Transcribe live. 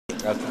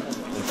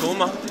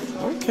Akuma.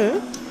 Okay.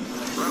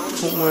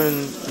 Akuma and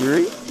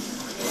Juri.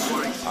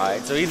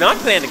 Alright, so he's not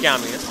playing the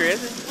Kami. That's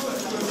crazy.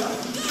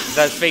 Is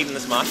that fate in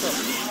this matchup?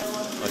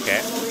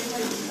 Okay.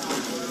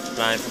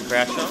 Flying from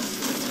pressure.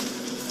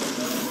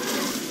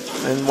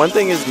 And one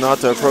thing is not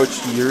to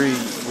approach Juri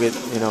with,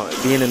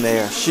 being in the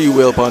air. She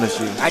will punish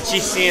you. Actually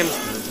seems,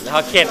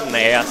 her kid in the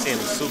air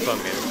seems super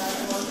amazing.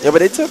 Yeah, but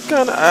they took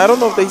I don't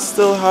know if they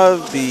still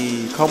have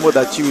the combo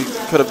that you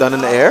could have done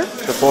in the air.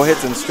 The 4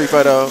 hits in Street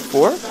Fighter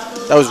 4.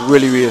 That was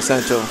really, really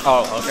essential.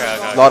 Oh, okay.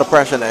 A lot of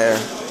pressure in the air.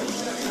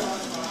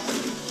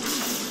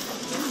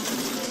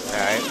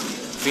 Alright.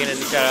 Feeling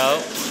each other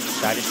out.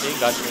 DadieC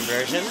got the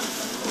conversion.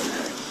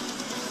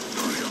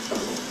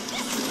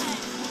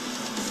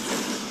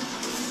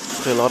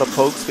 A lot of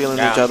pokes feeling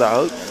each other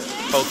out.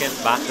 Poking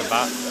back to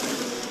back.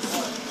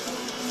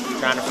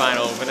 Trying to find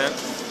opening.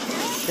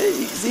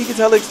 Hey, see, you can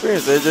tell the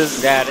experience. They're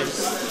just yeah, they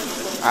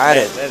just at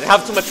it. They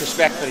have too much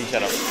respect for each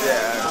other.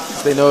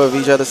 Yeah. They know if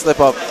each other slip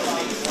up.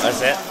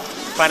 That's it.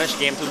 Punish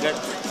game too good.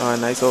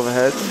 Nice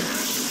overhead.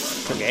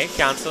 Okay,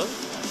 cancel.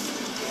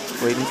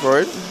 Waiting for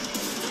it.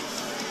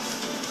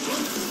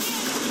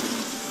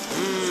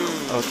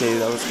 Okay,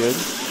 that was good.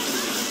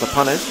 The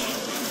punish.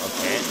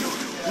 Okay.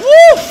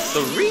 Woo!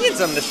 The reads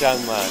on this young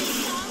man.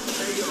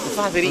 The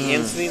fact that he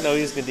instantly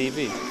knows the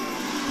DB.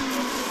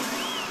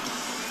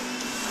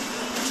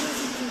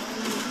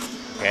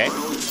 Okay,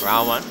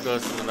 round 1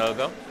 goes to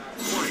Monoko.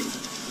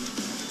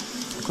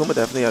 Akuma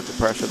definitely had the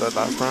pressure that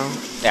last round.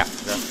 Yeah.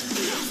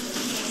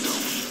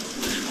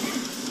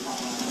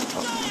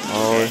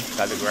 Oh, okay,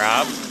 got the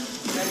grab.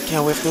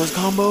 Can't whiff those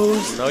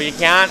combos. No, you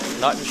can't.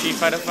 Not in Street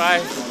Fighter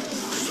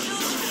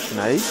 5.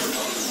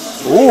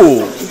 Nice.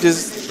 Ooh,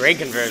 just great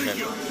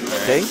conversion.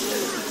 Okay,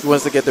 he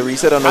wants to get the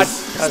reset on his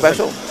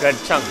special. Good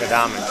chunk of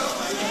damage.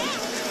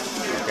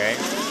 Okay,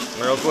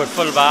 Monoko with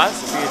full bars.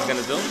 See what he's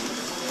gonna do.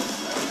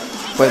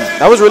 But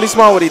that was really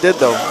smart what he did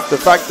though. The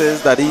fact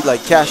is that he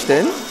cashed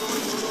in,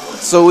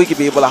 so he could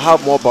be able to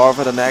have more bar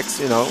for the next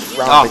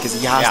round because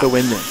he has to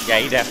win this. Yeah,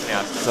 he definitely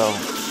has to. So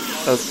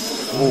that's.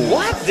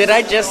 What did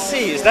I just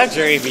see? Is that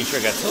Juri V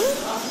trigger too?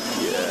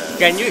 Yeah.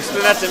 Can you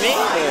explain that to me?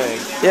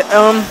 Yeah.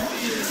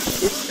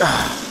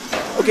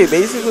 Okay,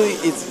 basically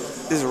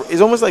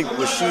it's almost like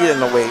Rashid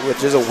in a way,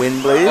 which is a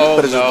wind blade,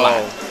 but it's just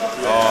black.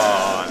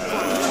 Oh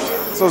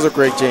no. So it's a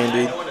great chain,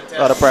 dude. A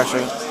lot of pressure.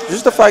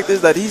 Just the fact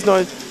is that he's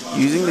not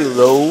using the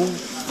low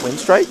wind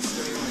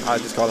strikes. I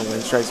just call them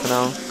wind strikes for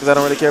now because I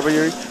don't really care about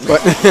Juri.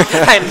 But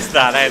I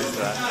understand.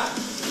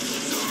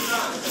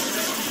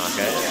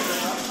 Okay.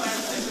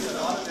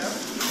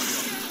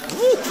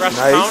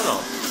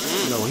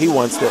 Nice. No, he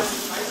wants this.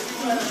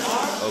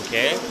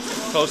 Okay.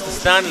 Close to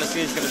stun. Let's see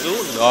what he's going to do.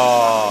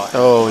 Oh.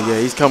 Oh, yeah.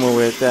 He's coming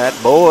with that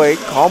boy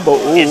combo.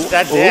 Ooh. It's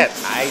that dead.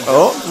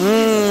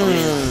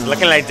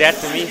 Looking like that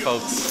to me,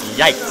 folks.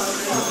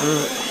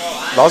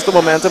 Yikes. Lost the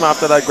momentum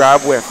after that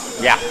grab whiff.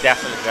 Yeah,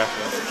 definitely.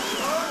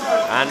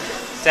 And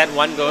set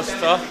 1 goes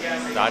to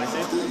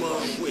DadieC.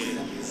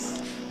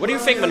 What do you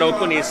think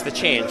Monoko needs to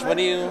change? What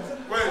do you...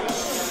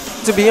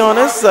 To be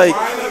honest,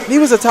 he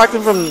was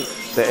attacking from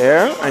the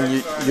air,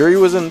 and Juri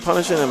wasn't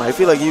punishing him. I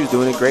feel like he was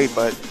doing it great,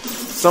 but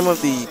some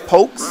of the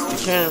pokes, you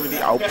can't really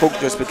out-poke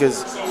just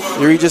because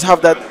Juri just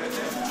have that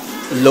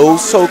low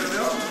soak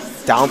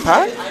down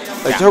pat.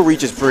 Her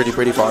reach is pretty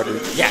far,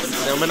 dude. Yes,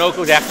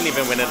 Monoko definitely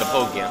been winning the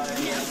poke game.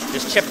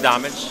 Just chip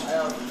damage.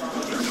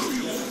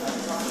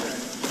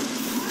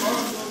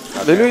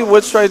 Literally,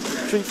 what Street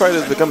Fighter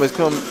has become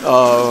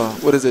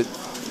what is it?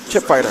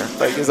 Chip Fighter.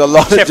 There's a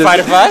lot Chip of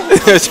Fighter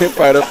 5? Chip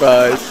Fighter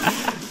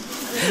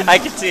 5. I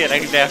can see it. I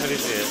can definitely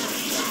see it.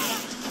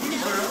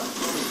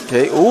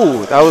 Okay.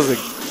 Ooh, that was a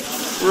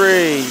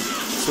great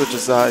switch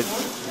aside.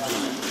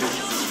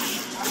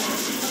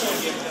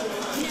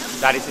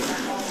 DadieC.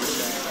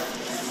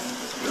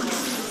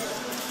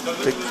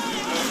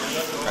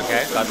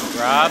 Okay, got the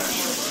grab.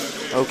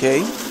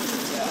 Okay.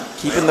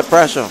 Keeping the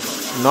pressure.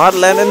 Not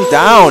letting him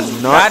down.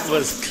 That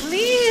was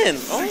clean.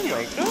 Oh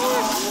my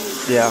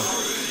gosh. Yeah.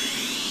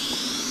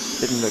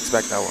 Didn't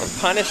expect that one.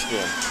 Punished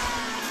him.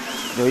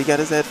 No, he got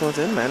his headphones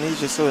in, man. He's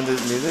just so into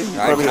his music. He's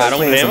I don't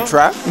playing blame some him.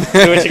 trap.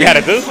 Do what you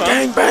gotta do, huh?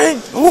 Bang,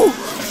 bang. Ooh.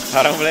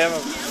 I don't blame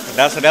him.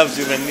 That's what helps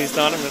you win these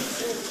tournaments.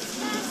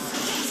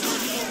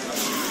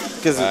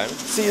 Because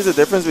see, there's a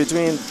difference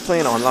between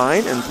playing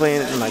online and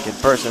playing in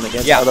person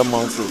against other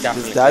monsters.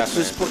 That's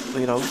just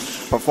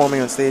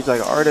performing on stage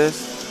like an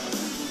artist.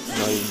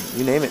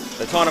 You name it.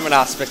 The tournament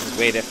aspect is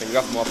way different. You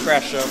have more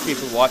pressure,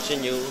 people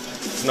watching you.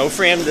 It's no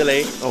frame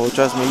delay. Oh,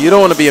 trust me, you don't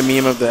want to be a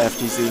meme of the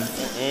FGC.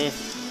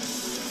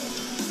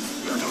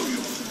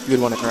 You'd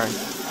want to cry.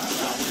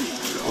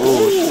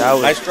 Oh, that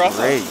was nice drop.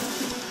 Great.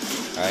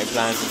 All right,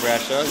 applying some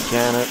pressure. You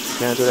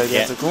can't do that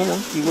against Akuma.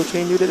 He will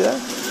chain you to that.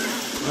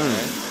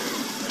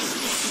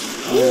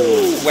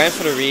 Ooh, went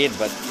for the read,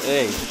 but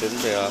hey, didn't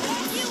pay off.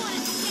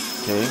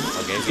 Okay,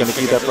 he's gonna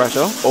keep that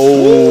pressure.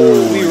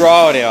 Oh, we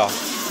raw there.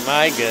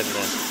 My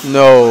goodness.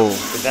 No.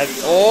 Is that?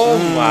 Oh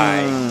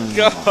my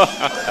god.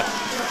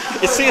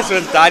 It seems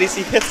when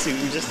DadieC hits you,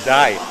 you just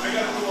die,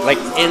 like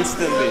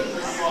instantly.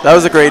 That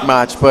was a great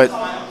match, but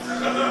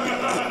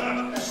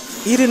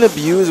he didn't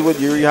abuse what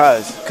Juri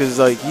has, because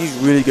like he's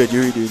really good,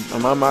 Juri, dude.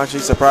 I'm actually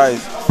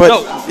surprised.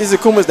 But his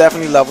Akuma's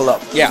definitely level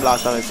up. Yeah.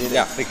 Last time I seen it.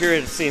 Yeah, the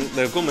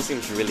Akuma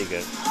seems really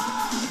good.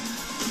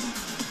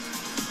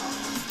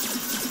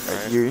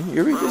 Juri,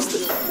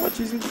 just what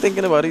you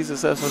thinking about his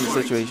success in the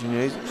situation.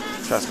 You know,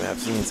 trust me, I've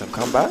seen some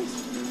comebacks.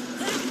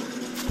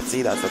 But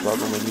see, that's the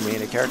problem when you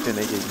main a character and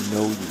they just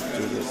know you.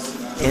 They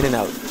just in and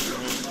out.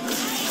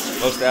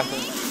 Most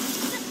definitely.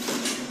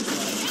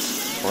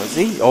 Oh, is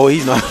he? Oh,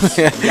 he's not.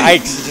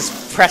 Yikes,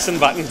 just pressing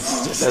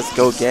buttons. Let's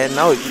go again.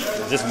 Now,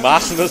 just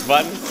mashing those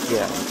buttons.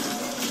 Yeah.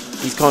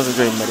 He's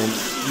concentrating, but then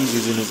he's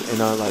using his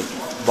inner, like,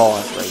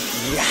 boss, right?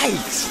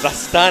 Yikes,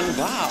 that's done.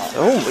 Wow.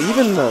 Oh,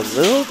 even the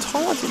little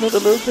taunt, you know, the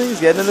little things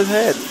getting in his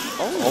head.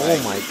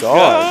 Oh my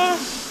god.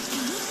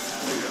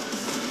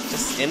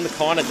 Just in the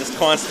corner, just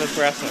constant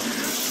pressure.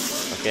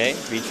 Okay,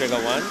 V-trigger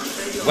one.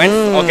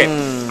 Okay,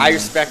 I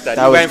respect that.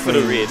 He went for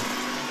the read.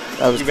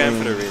 That was He went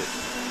for the read.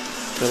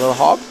 The little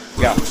hop?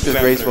 Yeah. It's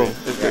graceful.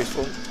 It's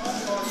graceful.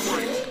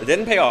 It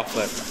didn't pay off,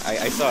 but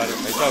I saw it.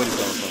 I saw what he's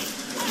going for.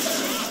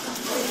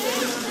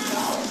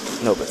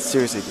 No, but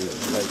seriously, dude.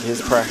 Like,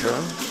 his pressure.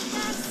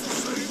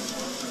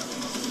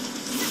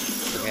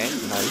 Okay.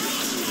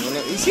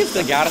 Nice. He seems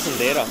to got us some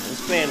data.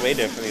 He's playing way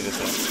differently this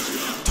time.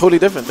 Totally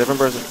different. Different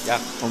person. Yeah.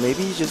 Or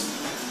maybe he's just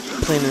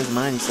playing in his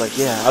mind. He's like,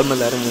 yeah, I'm going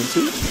to let him win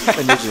too.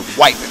 And they just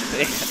wipe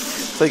it.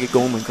 It's like a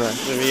Goldman crash.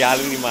 The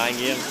reality mind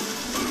game.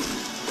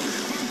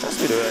 That's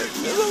me, dude.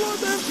 There's a lot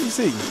of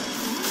FGC.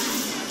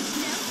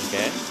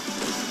 Okay.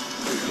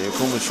 Yeah,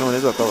 Akuma's showing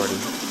his authority.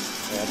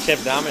 Yeah,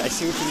 chip damage. I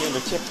see what you mean.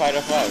 The chip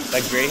fighter fight.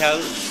 Like Grey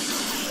House.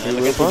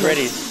 Looking for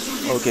pretty.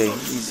 Okay,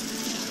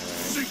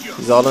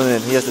 he's all in.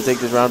 He has to take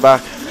this round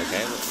back.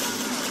 Okay.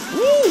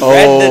 Woo!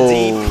 Read the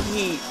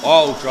DP.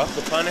 Oh, drop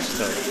the punish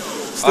though.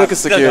 Still can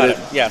secure it.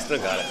 Yeah, still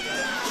got it.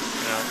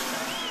 You know,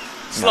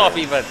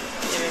 sloppy, but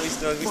we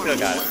still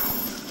got it.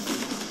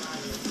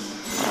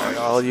 Alright,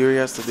 all Juri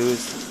has to do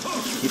is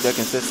keep that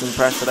consistent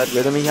pressure, that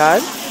rhythm he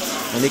had,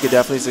 and he could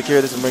definitely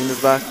secure this and bring this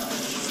back.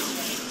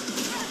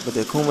 But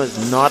the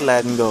Akuma's not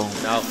letting go.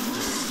 No.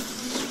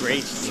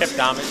 Great chip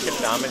damage.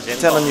 I'm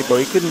telling you, bro,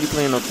 he couldn't be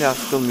playing no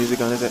classical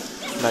music on his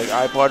like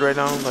iPod right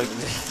now. Like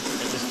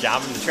just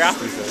jamming the trap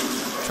music.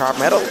 Trap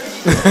metal.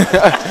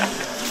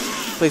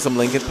 Play some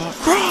Linkin Park.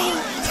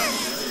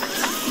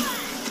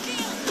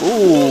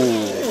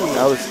 Ooh,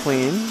 that was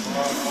clean.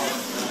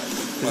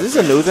 Is this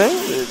a new thing?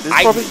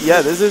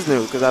 This is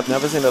new because I've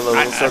never seen a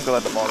little circle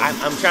at the bottom.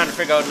 I'm trying to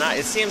figure out now.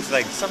 It seems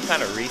like some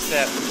kind of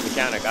reset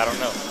mechanic. I don't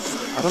know.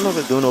 I don't know if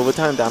it's doing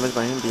overtime damage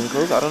by him being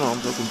close. I don't know.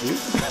 I'm so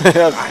confused.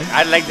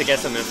 I'd like to get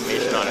some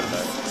information on it,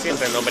 but it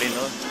seems like nobody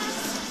knows.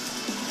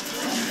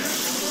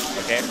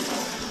 Okay.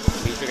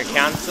 V-trigger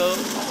cancel.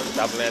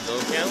 Double air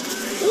double kill.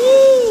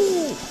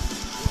 Woo!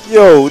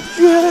 Yo, did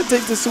you have to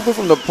take the super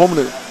from the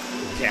opponent?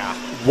 Yeah.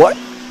 What?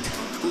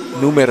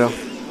 Numero.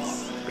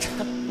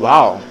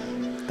 Wow.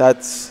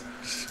 That's...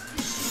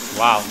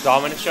 Wow.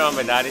 Dominant show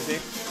by DadieC.